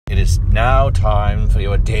is now time for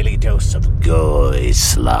your daily dose of goy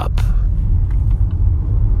slop.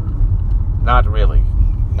 Not really.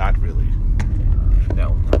 Not really. No,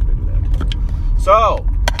 I'm not going to do that. So,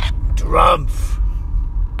 Trump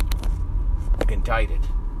indicted.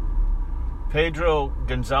 Pedro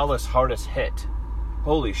Gonzalez hardest hit.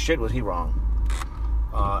 Holy shit, was he wrong.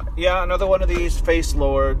 Yeah, another one of these face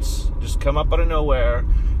lords just come up out of nowhere.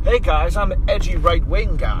 Hey guys, I'm an edgy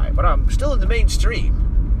right-wing guy, but I'm still in the mainstream.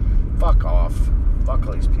 Fuck off. Fuck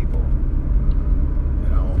all these people. You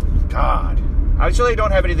know, God. I actually don't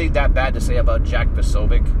have anything that bad to say about Jack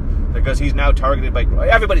Posobiec, because he's now targeted by...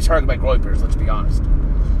 Everybody's targeted by Groypers, let's be honest.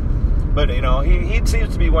 But, you know, he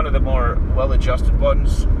seems to be one of the more well-adjusted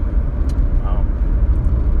ones.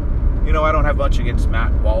 You know, I don't have much against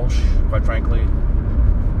Matt Walsh, quite frankly.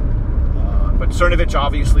 But Cernovich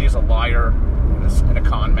obviously is a liar and a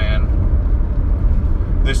con man.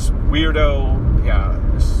 This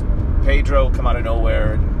weirdo, this Pedro come out of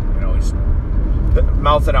nowhere, and, you know, he's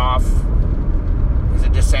mouthing off. He's a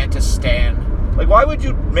DeSantis stan. Like, why would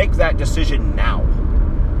you make that decision now?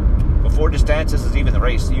 Before DeSantis is even the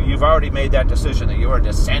race. You've already made that decision that you're a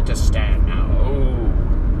DeSantis stan now. Oh.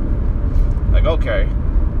 Like, okay.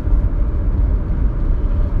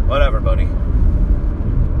 Whatever, buddy.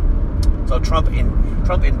 So Trump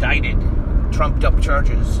indicted. Trumped up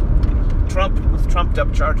charges. Trump with trumped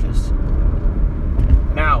up charges.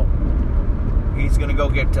 Now, he's going to go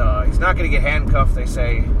get... he's not going to get handcuffed, they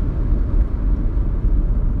say.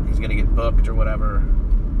 He's going to get booked or whatever.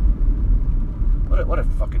 What a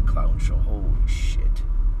fucking clown show. Holy shit.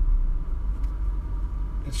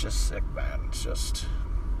 It's just sick, man. It's just...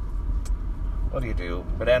 What do you do?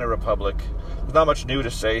 Banana Republic. There's not much new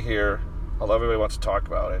to say here, although everybody wants to talk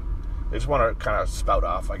about it. They just want to kind of spout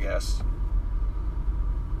off, I guess.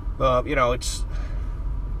 You know, it's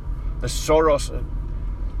the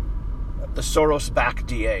Soros-backed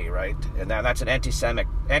DA, right? And that's an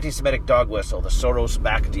anti-Semitic dog whistle, the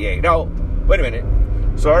Soros-backed DA. Now, wait a minute.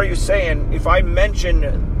 So are you saying if I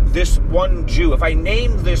mention this one Jew, if I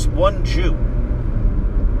name this one Jew,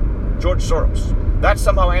 George Soros, that's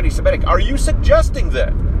somehow anti-Semitic? Are you suggesting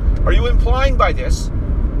that? Are you implying by this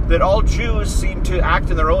that all Jews seem to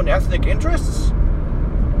act in their own ethnic interests?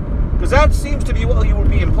 Because that seems to be what you would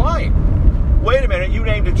be implying. Wait a minute, you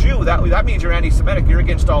named a Jew. That means you're anti-Semitic. You're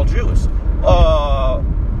against all Jews.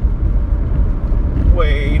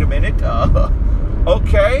 Wait a minute.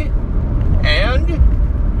 Okay. And?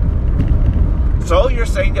 So you're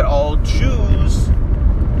saying that all Jews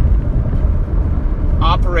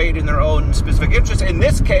operate in their own specific interests. In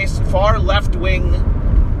this case, far left-wing,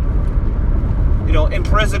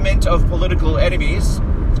 imprisonment of political enemies.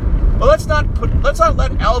 Well, let's not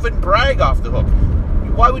let Alvin Bragg off the hook.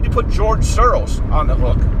 Why would you put George Soros on the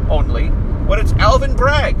hook only when it's Alvin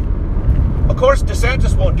Bragg? Of course,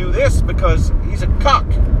 DeSantis won't do this because he's a cuck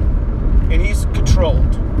and he's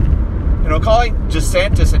controlled. Calling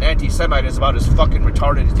DeSantis an anti-Semite is about as fucking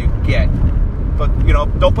retarded as you can get. But,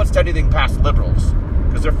 don't put anything past liberals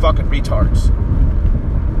because they're fucking retards.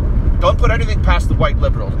 Don't put anything past the white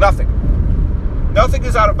liberals. Nothing. Nothing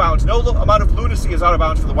is out of bounds. No amount of lunacy is out of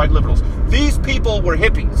bounds for the white liberals. These people were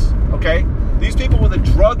hippies, okay? These people were the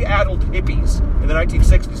drug-addled hippies in the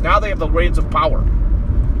 1960s. Now they have the reins of power.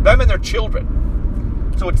 Them and their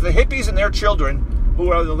children. So it's the hippies and their children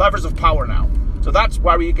who are the levers of power now. So that's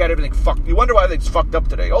why we get everything fucked. You wonder why everything's fucked up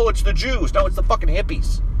today. Oh, it's the Jews. No, it's the fucking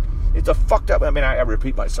hippies. It's a fucked up... I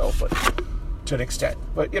repeat myself, but to an extent.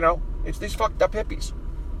 But, it's these fucked up hippies.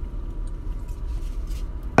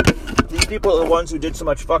 These people are the ones who did so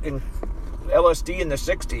much fucking LSD in the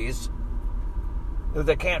 60s that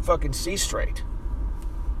they can't fucking see straight.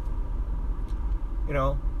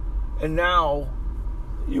 And now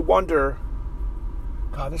you wonder,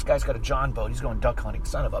 God, this guy's got a John boat. He's going duck hunting.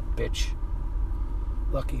 Son of a bitch.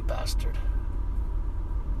 Lucky bastard.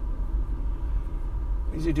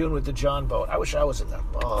 What is he doing with the John boat? I wish I was in that.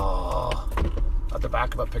 Oh, at the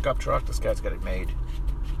back of a pickup truck. This guy's got it made.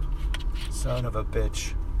 Son of a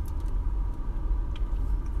bitch.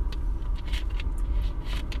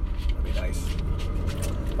 That'd be nice.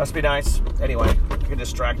 Must be nice. Anyway, get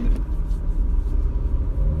distracted.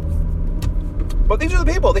 But these are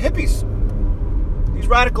the people, the hippies. These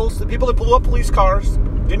radicals, the people that blew up police cars,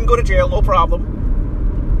 didn't go to jail, no problem.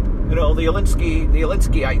 The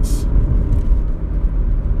Alinskyeites.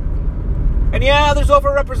 And yeah, there's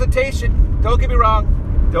overrepresentation. Don't get me wrong.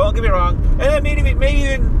 And then maybe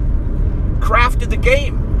even crafted the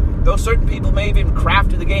game. Those certain people may have even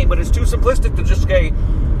crafted the game, but it's too simplistic to just say,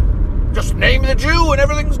 just name the Jew and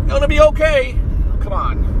everything's going to be okay. Come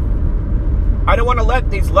on. I don't want to let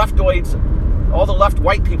these leftoids all the left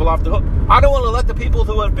white people off the hook. I don't want to let the people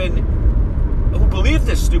who believe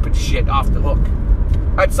this stupid shit off the hook.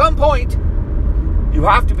 At some point, you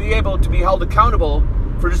have to be able to be held accountable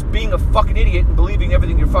for just being a fucking idiot and believing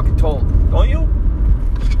everything you're fucking told. Don't you?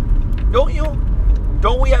 Don't you?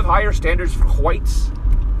 Don't we have higher standards for whites?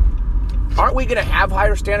 Aren't we going to have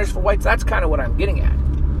higher standards for whites? That's kind of what I'm getting at.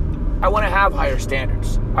 I want to have higher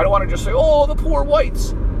standards. I don't want to just say, oh, the poor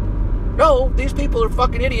whites. No, these people are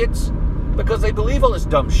fucking idiots because they believe all this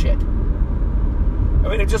dumb shit. I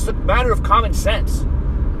mean, it's just a matter of common sense.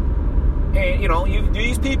 And, you know,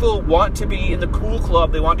 these people want to be in the cool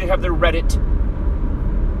club. They want to have their Reddit,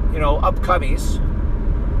 you know, upcomies.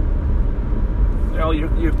 You know,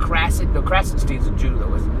 your Krasenstein's a Jew,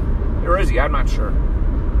 though, isn't he? Or is he? I'm not sure.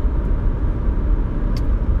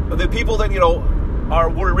 But the people that, you know,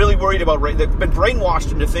 we're really worried about, they've been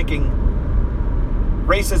brainwashed into thinking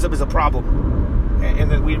racism is a problem.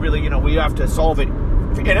 And that we really, you know, we have to solve it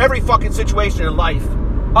in every fucking situation in life,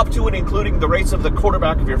 up to and including the race of the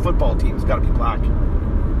quarterback of your football team has got to be black.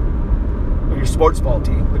 Or your sports ball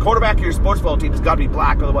team. The quarterback of your sports ball team has got to be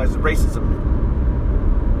black, otherwise it's racism.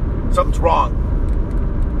 Something's wrong.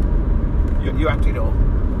 You have to, you know,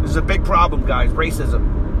 this is a big problem, guys, racism.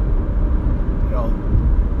 You know,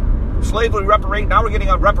 slavery, now we're getting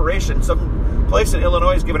on reparations. Some place in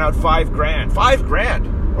Illinois is giving out $5,000.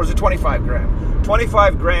 $5,000? Or is it 25 grand?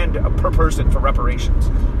 25 grand per person for reparations.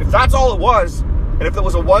 If that's all it was, and if it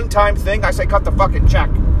was a one-time thing, I say cut the fucking check.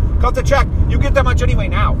 Cut the check. You get that much anyway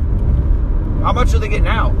now. How much do they get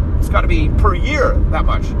now? It's got to be per year that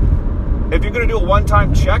much. If you're going to do a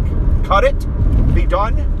one-time check, cut it, be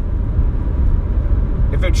done.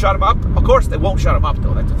 If it shut them up, of course they won't shut them up,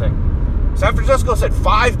 though. That's the thing. San Francisco said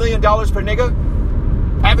 $5 million per nigga.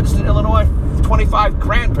 Evanston, Illinois, 25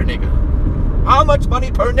 grand per nigga. How much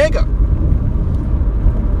money per nigga?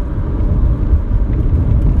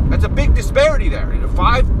 That's a big disparity there.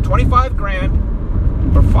 25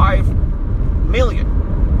 grand or 5 million.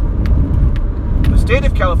 The state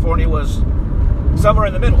of California was somewhere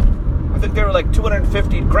in the middle. I think they were like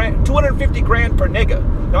 250 grand per nigga.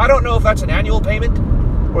 Now I don't know if that's an annual payment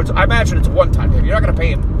or I imagine it's a one-time payment. You're not going to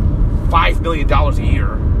pay him $5 million a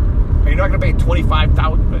year. You're not going to pay 25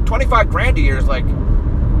 grand a year is like,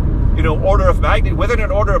 you know, order of magnitude, within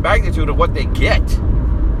an order of magnitude of what they get.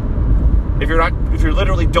 If you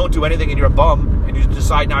literally don't do anything and you're a bum and you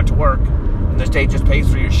decide not to work and the state just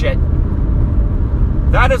pays for your shit,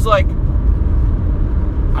 that is like,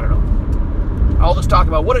 I don't know. All this talk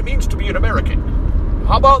about what it means to be an American.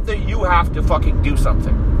 How about that you have to fucking do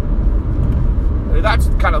something? That's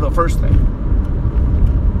kind of the first thing.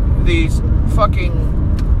 These fucking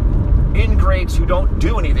ingrates who don't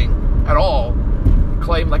do anything at all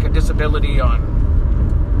claim like a disability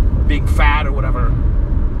on being fat or whatever.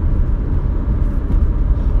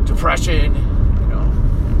 Depression, you know.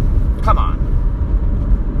 Come on.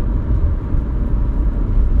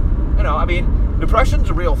 You know, I mean, depression's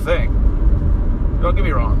a real thing. Don't get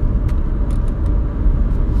me wrong.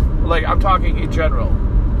 Like, I'm talking in general.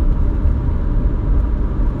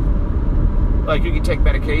 Like, you can take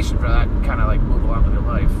medication for that and kind of, like, move along with your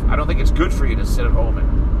life. I don't think it's good for you to sit at home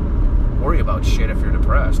and worry about shit if you're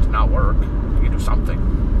depressed and not work. You can do something.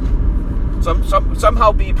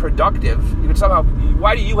 Somehow be productive. You can somehow...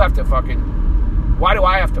 Why do I have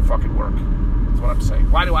to fucking work? That's what I'm saying.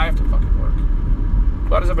 Why do I have to fucking work?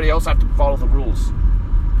 Why does everybody else have to follow the rules?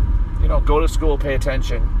 You know, go to school, pay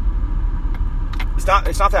attention. It's not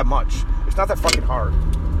that much. It's not that fucking hard.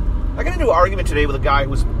 I got into an argument today with a guy who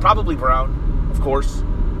was probably brown, of course.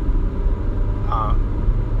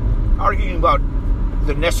 Arguing about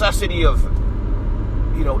the necessity of,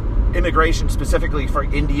 you know, immigration specifically for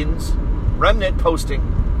Indians. Remnant posting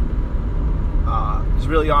is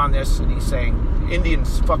really on this, and he's saying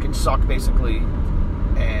Indians fucking suck, basically,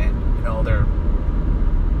 and, you know, they're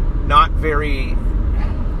not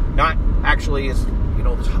actually as, you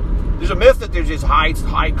know, there's a myth that there's just high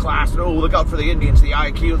class, oh, look out for the Indians, the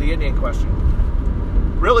IQ, the Indian question.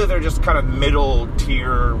 Really, they're just kind of middle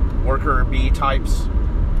tier worker bee types.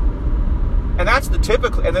 And that's the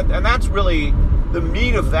typical, and that's really the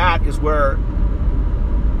meat of that is where,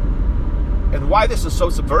 and why this is so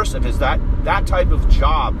subversive is that type of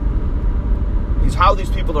job is how these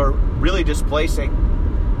people are really displacing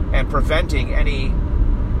and preventing any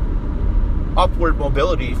upward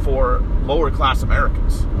mobility for lower class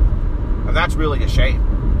Americans. And that's really a shame.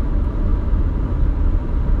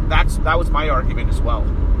 That was my argument as well.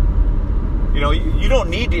 You know, you don't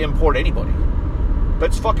need to import anybody.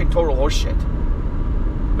 That's fucking total horseshit.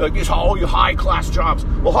 Like, these all you high class jobs.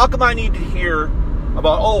 Well, how come I need to hear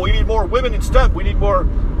about, oh, we need more women in STEM, we need more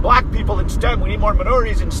black people in STEM. We need more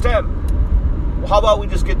minorities in STEM. Well, how about we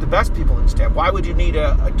just get the best people in STEM? Why would you need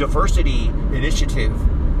a diversity initiative?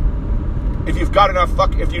 If you've got enough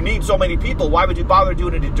if you need so many people, why would you bother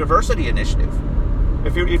doing a diversity initiative?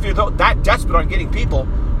 If you're that desperate on getting people,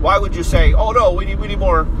 why would you say, oh no, we need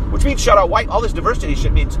more, which means shut out white, all this diversity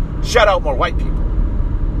shit means shut out more white people.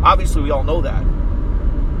 Obviously we all know that.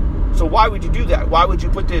 So why would you do that? Why would you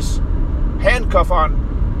put this handcuff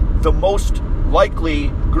on the most likely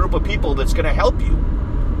group of people that's going to help you?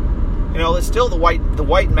 You know, it's still the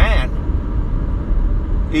white man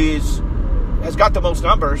has got the most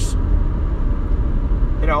numbers,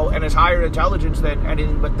 you know, and has higher intelligence than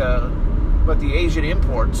anything but the Asian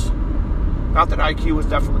imports. Not that IQ is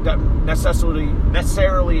definitely necessarily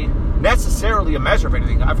a measure of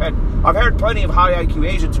anything. I've heard plenty of high IQ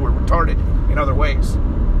Asians who are retarded in other ways,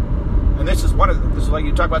 and this is one of them. This is like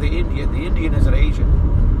you talk about the Indian. The Indian is an Asian.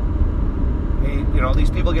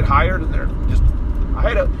 These people get hired and they're just. I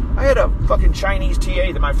had a fucking Chinese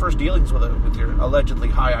TA that my first dealings with your allegedly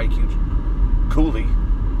high IQ coolie.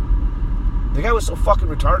 The guy was so fucking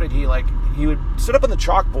retarded. He would sit up on the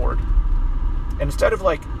chalkboard, and instead of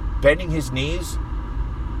bending his knees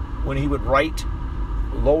when he would write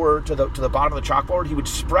lower to the bottom of the chalkboard, he would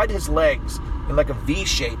spread his legs in a V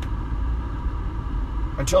shape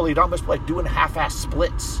until he'd almost doing half-ass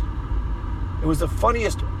splits. It was the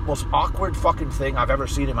funniest, most awkward fucking thing I've ever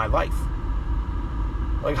seen in my life.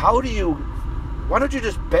 Why don't you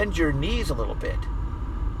just bend your knees a little bit?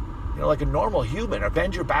 Like a normal human, or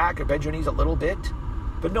bend your back or bend your knees a little bit.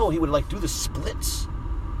 But no, he would do the splits.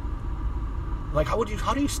 How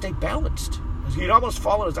do you stay balanced? He'd almost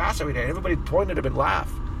fall on his ass every day. Everybody pointed at him and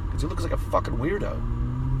laughed because he looks like a fucking weirdo.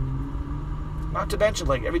 Not to mention,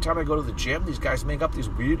 every time I go to the gym, these guys make up these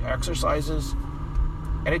weird exercises.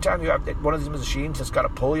 Anytime you have one of these machines that's got a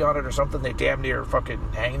pulley on it or something, they damn near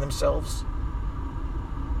fucking hang themselves.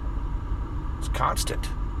 It's constant.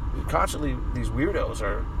 Constantly, these weirdos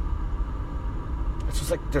are... It's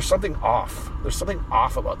just there's something off. There's something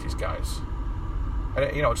off about these guys. And,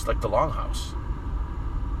 it's like the Longhouse.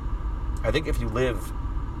 I think if you live...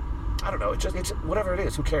 I don't know, it's whatever it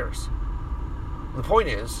is, who cares? The point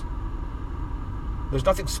is, there's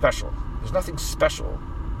nothing special. There's nothing special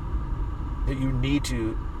that you need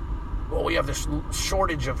to... Well, we have this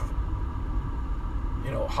shortage of,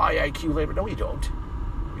 high IQ labor. No, you don't.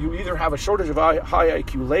 You either have a shortage of high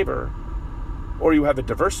IQ labor, or you have a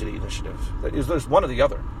diversity initiative. There's one or the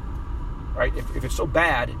other, right? If it's so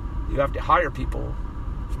bad, you have to hire people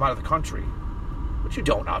from out of the country, which you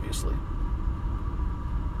don't, obviously.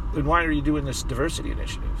 Then why are you doing this diversity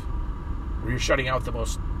initiative, where you're shutting out the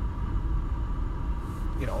most,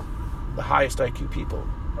 the highest IQ people,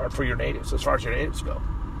 or for your natives, as far as your natives go?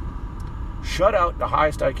 Shut out the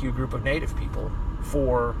highest IQ group of native people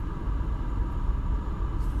for,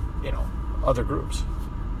 other groups.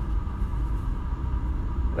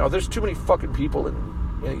 Now, there's too many fucking people in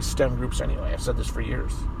these STEM groups anyway. I've said this for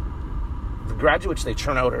years. The graduates they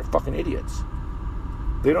churn out are fucking idiots.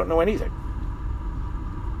 They don't know anything.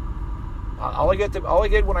 All I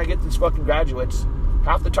get when I get these fucking graduates,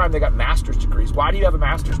 half the time they got master's degrees. Why do you have a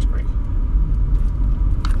master's degree?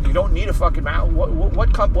 You don't need a fucking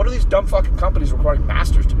what are these dumb fucking companies requiring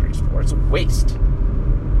master's degrees for? It's a waste.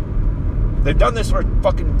 They've done this for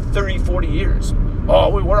fucking 30, 40 years. Oh,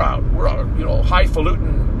 we're a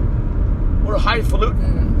highfalutin. We're a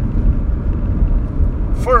highfalutin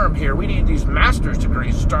firm here. We need these master's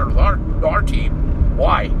degrees to start with our team.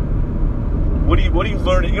 Why? What do you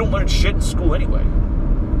learn? You don't learn shit in school anyway.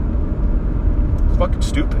 It's fucking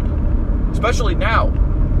stupid. Especially now.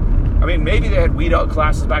 I mean, maybe they had weed out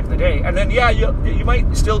classes back in the day, and then you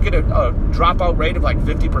might still get a dropout rate of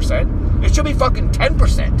 50%. It should be fucking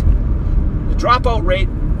 10%. The dropout rate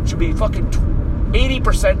should be fucking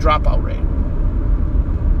 80% dropout rate.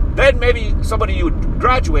 Then maybe somebody you would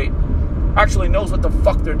graduate actually knows what the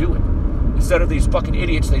fuck they're doing, instead of these fucking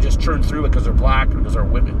idiots they just churn through it because they're black or because they're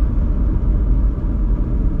women.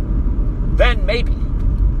 Then maybe.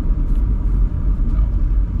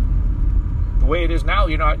 The way it is now,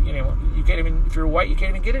 you're not, you can't even, if you're white, you can't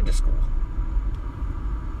even get into school.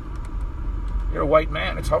 You're a white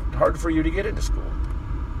man. It's hard for you to get into school.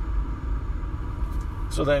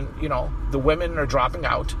 So then, the women are dropping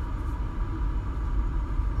out.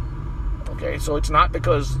 Okay, so it's not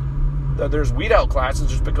because there's weed out classes,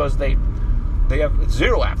 just because they have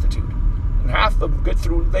zero aptitude. And half of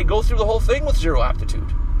them they go through the whole thing with zero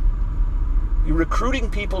aptitude. You're recruiting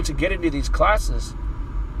people to get into these classes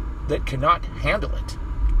that cannot handle it.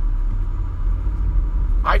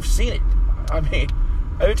 I've seen it. I mean,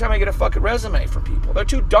 Every time I get a fucking resume from people, they're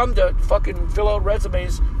too dumb to fucking fill out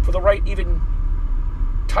resumes for the right even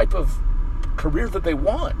type of career that they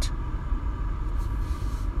want.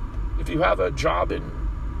 If you have a job in,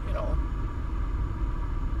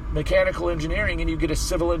 mechanical engineering and you get a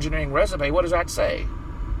civil engineering resume, what does that say?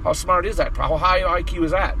 How smart is that? How high IQ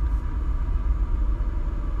is that?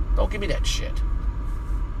 Don't give me that shit.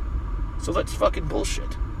 So that's fucking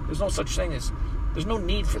bullshit. There's no such thing as, there's no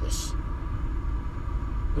need for this.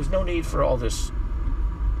 There's no need for all this,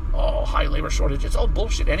 high labor shortage. It's all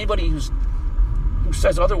bullshit. Anybody who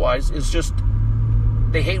says otherwise is just,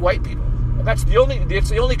 they hate white people. And it's the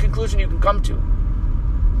only conclusion you can come to.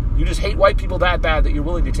 You just hate white people that bad that you're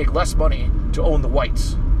willing to take less money to own the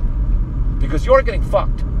whites. Because you're getting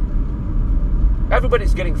fucked.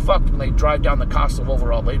 Everybody's getting fucked when they drive down the cost of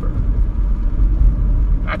overall labor.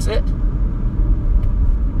 That's it.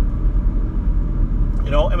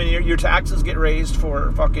 Your taxes get raised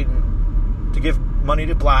to give money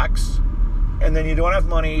to blacks, and then you don't have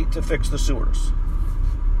money to fix the sewers.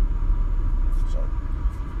 So,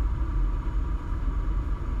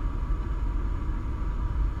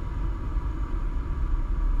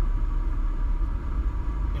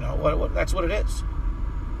 that's what it is.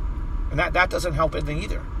 And that doesn't help anything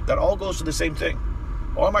either. That all goes to the same thing.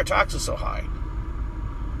 Why are my taxes so high?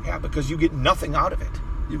 Yeah, because you get nothing out of it.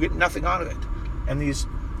 You get nothing out of it. And these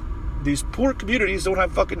poor communities don't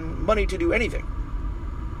have fucking money to do anything.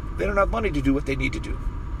 They don't have money to do what they need to do.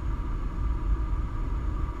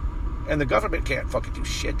 And the government can't fucking do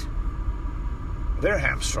shit. They're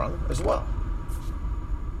hamstrung as well.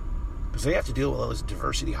 Because they have to deal with all those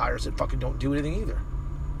diversity hires that fucking don't do anything either.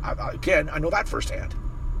 I know that firsthand.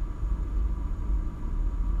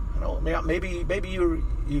 Maybe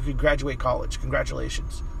you could graduate college.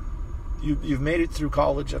 Congratulations. You've made it through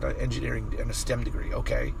college and engineering and a STEM degree,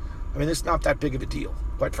 okay? It's not that big of a deal.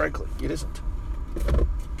 Quite frankly, it isn't.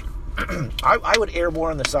 I would err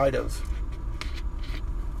more on the side of,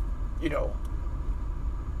 you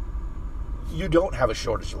don't have a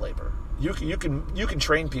shortage of labor. You can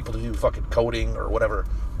train people to do fucking coding or whatever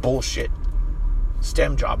bullshit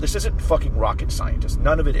STEM job. This isn't fucking rocket scientist.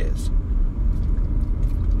 None of it is.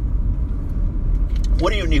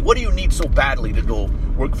 What do you need? What do you need so badly to go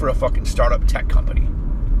work for a fucking startup tech company?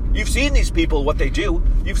 You've seen these people, what they do.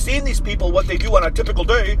 You've seen these people, what they do on a typical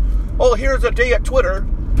day. Oh, here's a day at Twitter.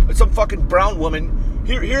 It's some fucking brown woman.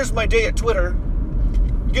 Here's my day at Twitter.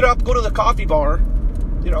 Get up, go to the coffee bar,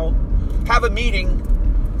 have a meeting,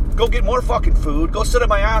 go get more fucking food, go sit on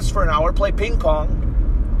my ass for an hour, play ping pong,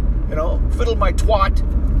 fiddle my twat,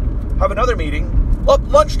 have another meeting.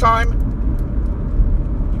 Lunchtime,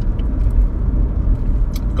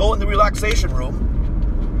 go in the relaxation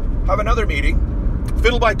room, have another meeting,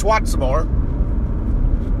 fiddle my twat some more,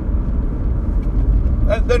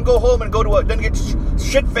 and then go home and then get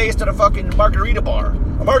shit-faced at a fucking margarita bar.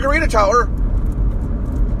 A margarita tower.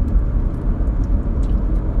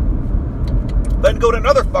 Then go to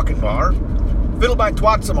another fucking bar, fiddle my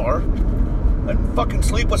twat some more, and fucking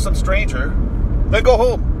sleep with some stranger, then go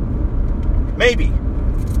home. Maybe.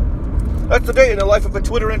 That's the day in the life of a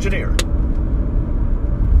Twitter engineer.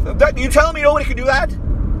 You telling me nobody can do that?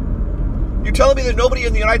 You telling me that nobody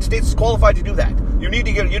in the United States is qualified to do that? You need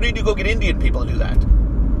to go get Indian people to do that.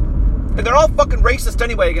 And they're all fucking racist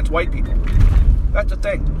anyway against white people. That's the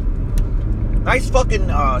thing. Nice fucking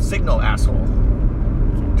signal, asshole.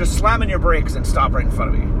 Just slamming your brakes and stop right in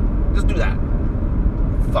front of me. Just do that.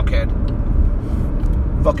 Fuckhead.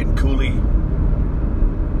 Fucking coolie.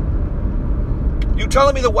 You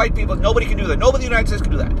telling me the white people, nobody can do that. Nobody in the United States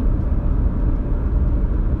can do that.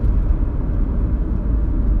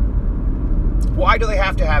 Why do they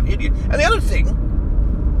have to have Indian? And the other thing,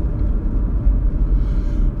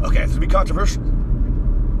 okay, it's going to be controversial.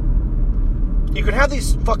 You can have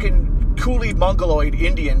these fucking coolie mongoloid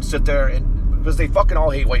Indians sit there because they fucking all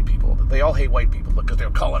hate white people. They all hate white people because they're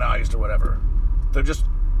colonized or whatever. They're just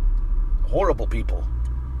horrible people.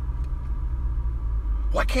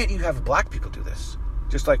 Why can't you have black people do this?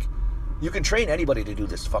 Just like, you can train anybody to do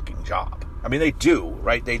this fucking job. They do,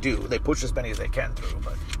 right? They do. They push as many as they can through,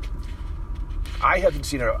 but I haven't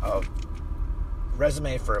seen a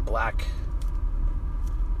resume for a black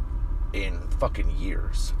in fucking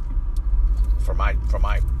years for my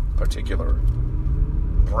particular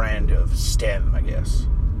brand of STEM, I guess.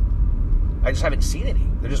 I just haven't seen any.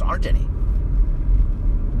 There just aren't any.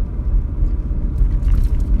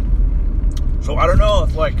 So I don't know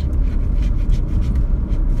if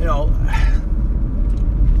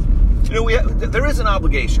there is an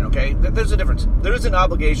obligation, okay? There's a difference. There is an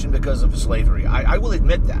obligation because of slavery. I will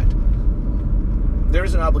admit that. There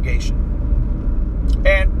is an obligation.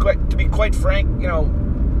 And to be quite frank,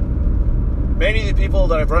 many of the people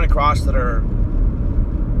that I've run across that are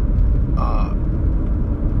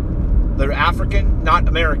they're African, not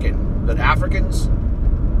American, but Africans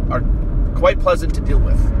are quite pleasant to deal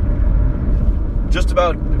with. Just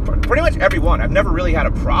about, pretty much everyone. I've never really had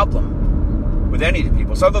a problem with any of the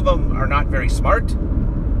people. Some of them are not very smart,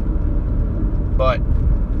 but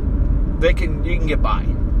you can get by.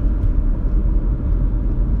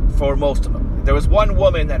 For most of them. There was one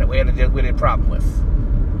woman that we had a problem with.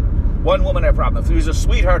 One woman I had a problem with. She was a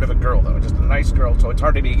sweetheart of a girl, though. Just a nice girl, so it's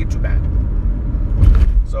hard to get too mad.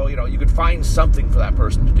 So, you could find something for that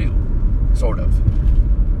person to do. Sort of.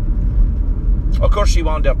 Of course, she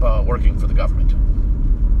wound up working for the government.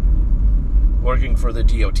 Working for the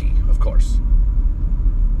DOT, of course.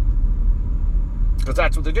 Because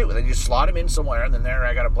that's what they do. They just slot him in somewhere, and then there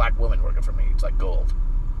I got a black woman working for me. It's like gold.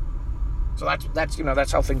 So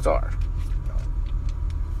that's how things are.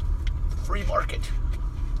 Free market.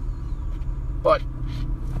 But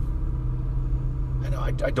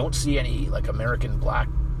I don't see any American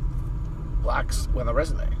blacks on the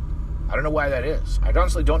resume. I don't know why that is. I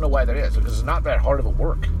honestly don't know why that is, because it's not that hard of a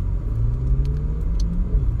work.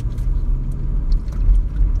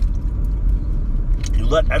 You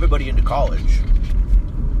let everybody into college.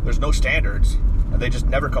 There's no standards, and they just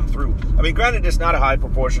never come through. I mean, granted, it's not a high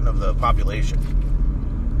proportion of the population,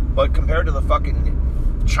 but compared to the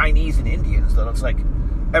fucking Chinese and Indians, that looks like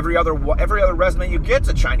every other resume you get's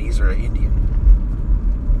a Chinese or an Indian.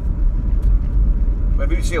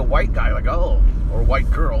 Maybe you see a white guy, or a white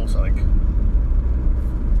girl, it's like,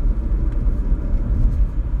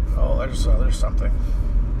 oh, there's something.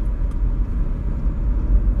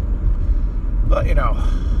 But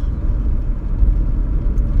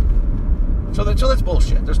so that's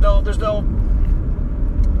bullshit. There's no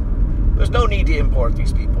need to import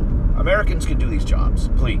these people. Americans can do these jobs.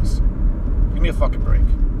 Please, give me a fucking break.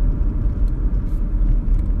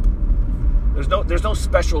 There's no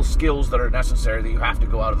special skills that are necessary that you have to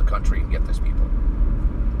go out of the country and get these people.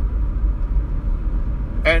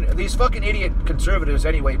 And these fucking idiot conservatives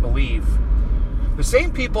anyway believe the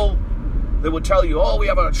same people that would tell you, oh, we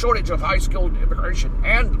have a shortage of high-skilled immigration,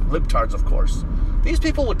 and libtards, of course. These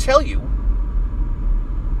people would tell you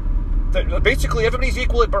that basically everybody's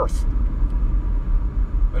equal at birth.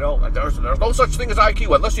 There's no such thing as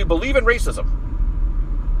IQ unless you believe in racism.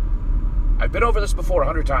 I've been over this before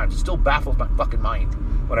 100 times. It still baffles my fucking mind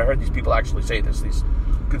when I heard these people actually say this. These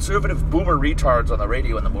conservative boomer retards on the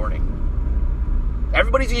radio in the morning.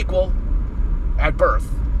 Everybody's equal at birth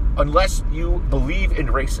unless you believe in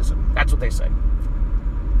racism. That's what they say.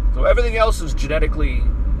 So everything else is genetically,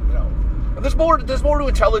 And there's more to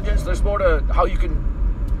intelligence. There's more to how you can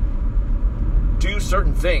do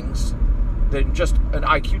certain things than just an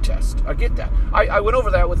IQ test. I get that. I went over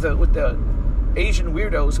that with the Asian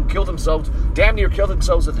weirdos who damn near killed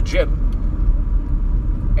themselves at the gym,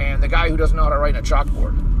 and the guy who doesn't know how to write on a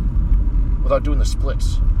chalkboard without doing the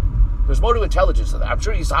splits. There's more to intelligence than that. I'm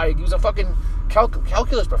sure he's a fucking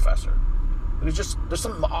calculus professor. But there's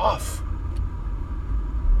something off.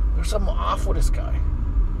 There's something off with this guy.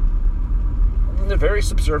 I mean, they're very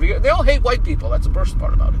subservient. They all hate white people. That's the worst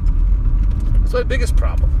part about it. That's my biggest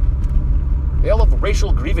problem. They all have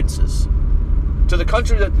racial grievances to the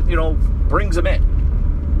country that, brings them in.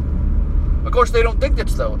 Of course, they don't think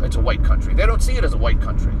it's a white country. They don't see it as a white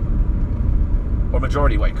country. Or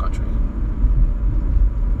majority white country.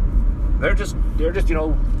 They just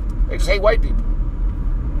hate white people.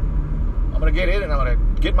 I'm going to get in and I'm going to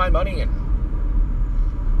get my money and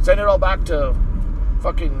send it all back to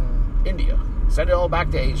fucking India. Send it all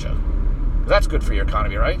back to Asia. That's good for your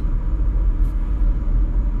economy, right?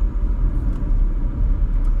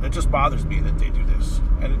 It just bothers me that they do this.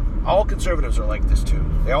 And all conservatives are like this too.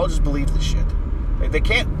 They all just believe this shit. They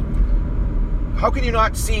can't... How can you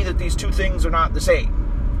not see that these two things are not the same?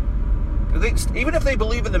 Even if they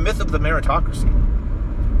believe in the myth of the meritocracy.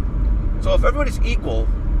 So if everybody's equal,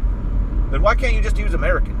 then why can't you just use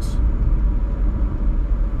Americans?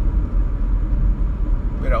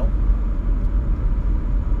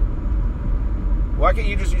 Why can't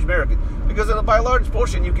you just use Americans? Because by a large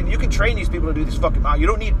portion, you can train these people to do this fucking... You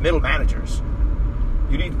don't need middle managers.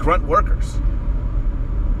 You need grunt workers.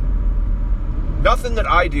 Nothing that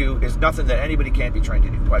I do is nothing that anybody can't be trained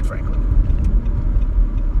to do, quite frankly.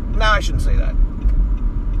 Nah, I shouldn't say that.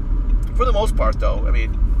 For the most part, though, I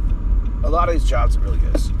mean, a lot of these jobs, it really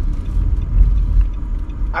is.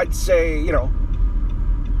 I'd say,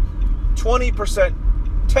 20%,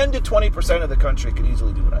 10 to 20% of the country can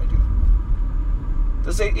easily do what I do.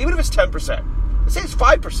 Let's say, even if it's 10%, let's say it's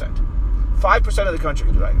 5%. 5% of the country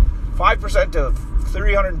can do what I do. 5% of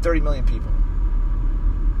 330 million people.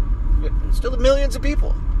 It's still millions of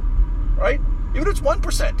people, right? Even if it's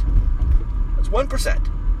 1%. It's 1%.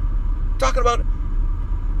 Talking about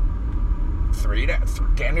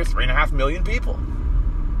damn near 3.5 million people.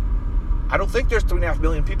 I don't think there's 3.5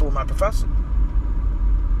 million people in my profession.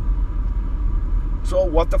 So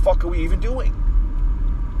what the fuck are we even doing?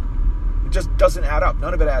 It just doesn't add up.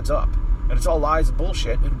 None of it adds up. And it's all lies and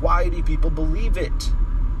bullshit. And why do people believe it?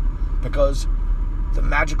 Because the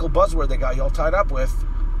magical buzzword they got you all tied up with,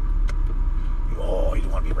 oh, you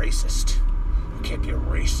don't want to be racist. You can't be a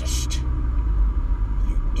racist.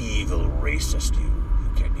 You evil racist. You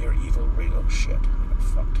can't be an evil racist. Oh, shit. I'm getting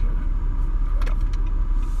fucked here. Crap.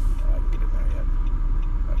 Oh, I haven't get in there yet.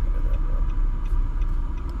 I haven't get in there, bro.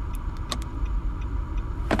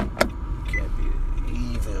 You can't be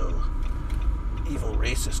evil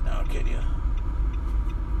racist now, can you?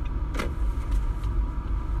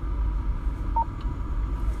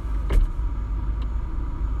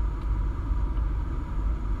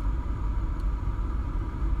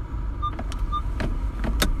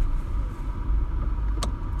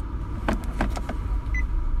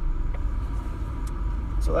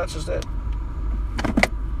 So that's just it.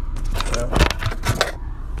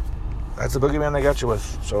 That's the boogeyman they got you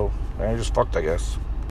with. So you're just fucked, I guess.